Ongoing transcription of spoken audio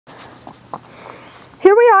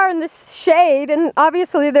Here we are in the shade, and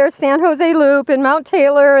obviously there's San Jose Loop and Mount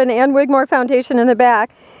Taylor and Ann Wigmore Foundation in the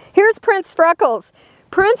back. Here's Prince Freckles.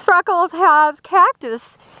 Prince Freckles has cactus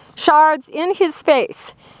shards in his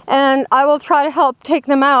face, and I will try to help take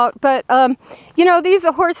them out. But you know, these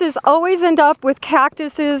horses always end up with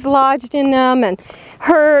cactuses lodged in them and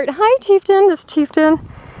hurt. Hi, Chieftain. This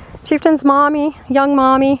Chieftain's mommy, young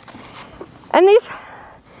mommy. And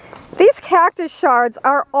these cactus shards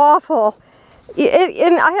are awful.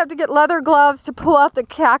 And I have to get leather gloves to pull out the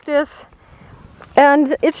cactus,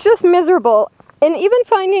 and it's just miserable. And even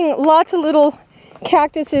finding lots of little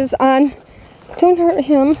cactuses on, don't hurt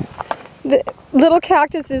him, the little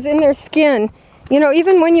cactuses in their skin, you know,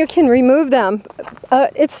 even when you can remove them,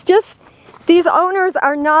 it's just, these owners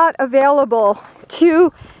are not available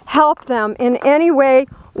to help them in any way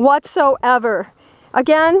whatsoever.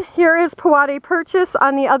 Again, here is Powhatan Purchase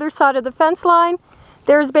on the other side of the fence line.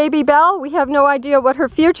 There's Baby Belle. We have no idea what her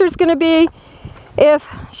future is going to be if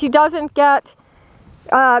she doesn't get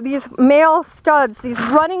these male studs, these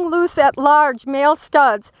running loose at large male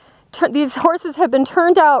studs. These horses have been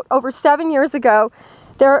turned out over 7 years ago.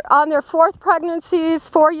 They're on their 4th pregnancies,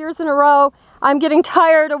 4 years in a row. I'm getting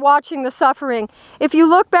tired of watching the suffering. If you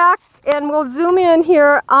look back, and we'll zoom in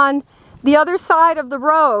here on the other side of the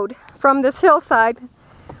road from this hillside,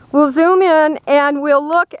 we'll zoom in and we'll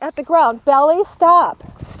look at the ground. Belly, stop.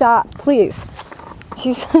 Stop, please.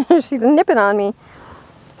 She's nipping on me.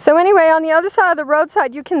 So anyway, on the other side of the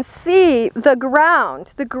roadside, you can see the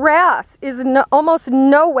ground. The grass is almost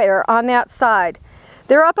nowhere on that side.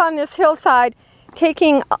 They're up on this hillside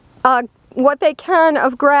taking what they can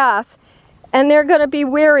of grass, and they're going to be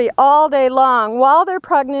weary all day long while they're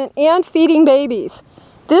pregnant and feeding babies.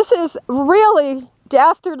 This is really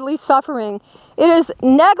dastardly suffering. It is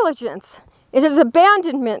negligence, it is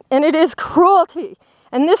abandonment, and it is cruelty.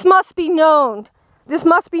 And this must be known. This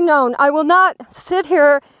must be known. I will not sit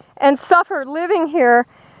here and suffer living here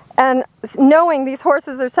and knowing these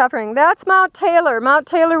horses are suffering. That's Mount Taylor. Mount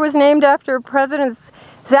Taylor was named after President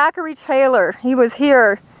Zachary Taylor. He was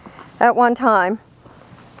here at one time.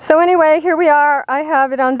 So anyway, here we are. I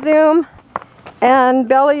have it on Zoom, and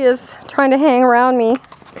Belly is trying to hang around me.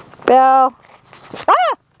 Belle.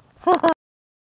 Ah!